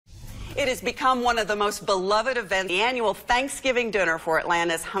It has become one of the most beloved events. The annual Thanksgiving dinner for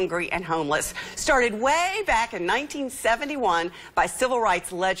Atlanta's hungry and homeless started way back in 1971 by civil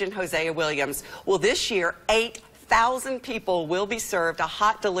rights legend Hosea Williams. Well, this year, 8,000 people will be served a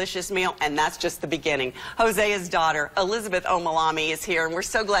hot, delicious meal, and that's just the beginning. Hosea's daughter, Elizabeth Omalami, is here, and we're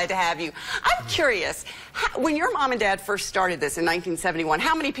so glad to have you. I'm curious, when your mom and dad first started this in 1971,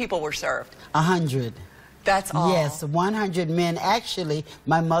 how many people were served? 100. That's all? Yes, 100 men. Actually,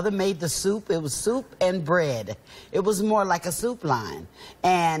 my mother made the soup. It was soup and bread. It was more like a soup line.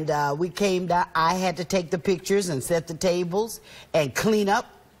 And we came down. I had to take the pictures and set the tables and clean up.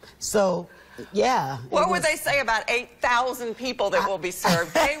 So, yeah. What would they say about 8,000 people that will be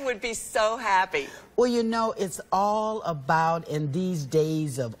served? They would be so happy. Well, you know, it's all about, in these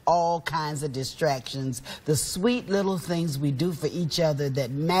days of all kinds of distractions, the sweet little things we do for each other that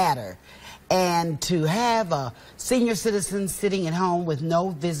matter. And to have a senior citizen sitting at home with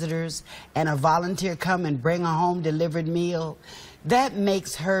no visitors and a volunteer come and bring a home-delivered meal, that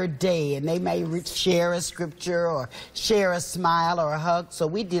makes her day. And they may share a scripture or share a smile or a hug. So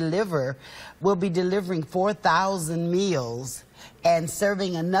we'll be delivering 4,000 meals and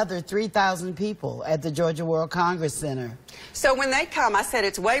serving another 3,000 people at the Georgia World Congress Center. So when they come, I said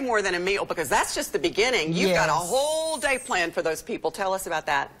it's way more than a meal, because that's just the beginning. You've got a whole day planned for those people. Tell us about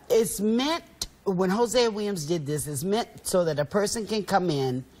that. It's meant, when Hosea Williams did this, it's meant so that a person can come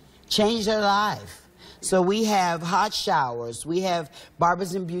in, change their life. So we have hot showers, we have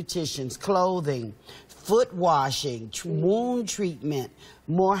barbers and beauticians, clothing, foot washing, wound treatment.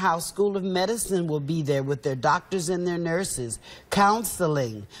 Morehouse School of Medicine will be there with their doctors and their nurses,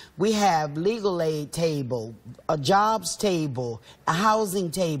 counseling. We have legal aid table, a jobs table, a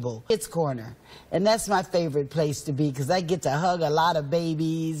housing table. Kids Corner. And that's my favorite place to be, because I get to hug a lot of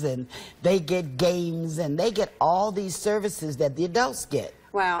babies, and they get games, and they get all these services that the adults get.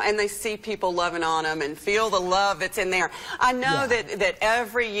 Wow, and they see people loving on them and feel the love that's in there. I know that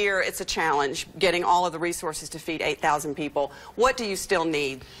every year it's a challenge getting all of the resources to feed 8,000 people. What do you still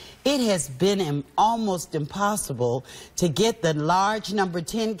need? It has been almost impossible to get the large number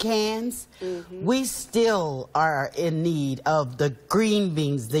 10 cans. We still are in need of the green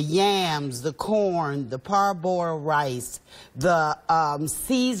beans, the yams, the corn, the parboiled rice, the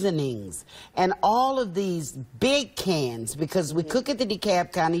seasonings, and all of these big cans, because we cook at the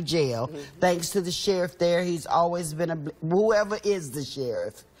DeKalb County Jail. Thanks to the sheriff there. He's always been whoever is the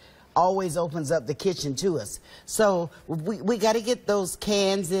sheriff always opens up the kitchen to us. So we got to get those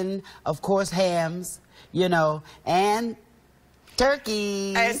cans in, of course, hams, you know, and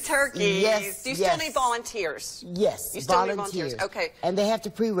turkeys. And turkeys. Yes. Do you still need volunteers? Yes, you still need volunteers. Okay. And they have to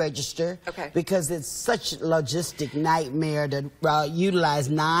pre-register because it's such a logistic nightmare to utilize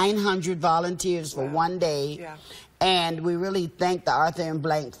 900 volunteers for one day. Yeah. And we really thank the Arthur M.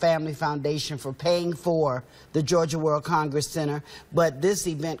 Blank Family Foundation for paying for the Georgia World Congress Center. But this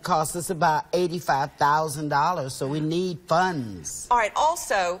event cost us about $85,000, so we need funds. All right,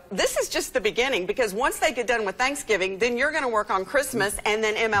 also, this is just the beginning, because once they get done with Thanksgiving, then you're going to work on Christmas, and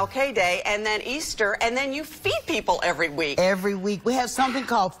then MLK Day, and then Easter, and then you feed people every week. Every week. We have something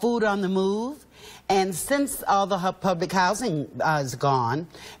called Food on the Move. And since all the public housing is gone,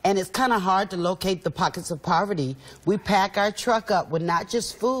 and it's kind of hard to locate the pockets of poverty, we pack our truck up with not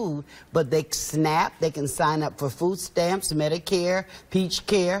just food, but they SNAP, they can sign up for food stamps, Medicare, Peach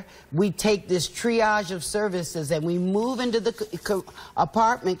Care. We take this triage of services and we move into the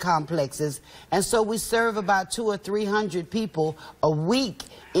apartment complexes, and so we serve about 200 or 300 people a week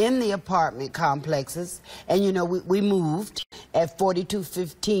in the apartment complexes. And you know, we moved at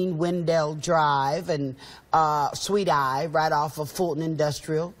 4215 Wendell Drive and Sweet Eye, right off of Fulton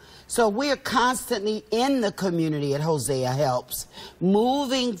Industrial. So we're constantly in the community at Hosea Helps,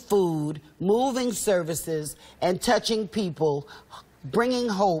 moving food, moving services, and touching people, bringing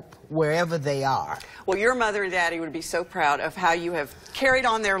hope wherever they are. Well, your mother and daddy would be so proud of how you have carried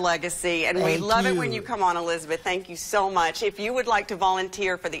on their legacy, and we love it when you come on, Elizabeth. Thank you so much. If you would like to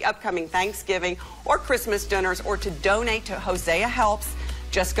volunteer for the upcoming Thanksgiving or Christmas dinners, or to donate to Hosea Helps,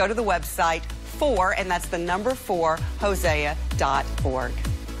 just go to the website and that's the number 4, hosea.org.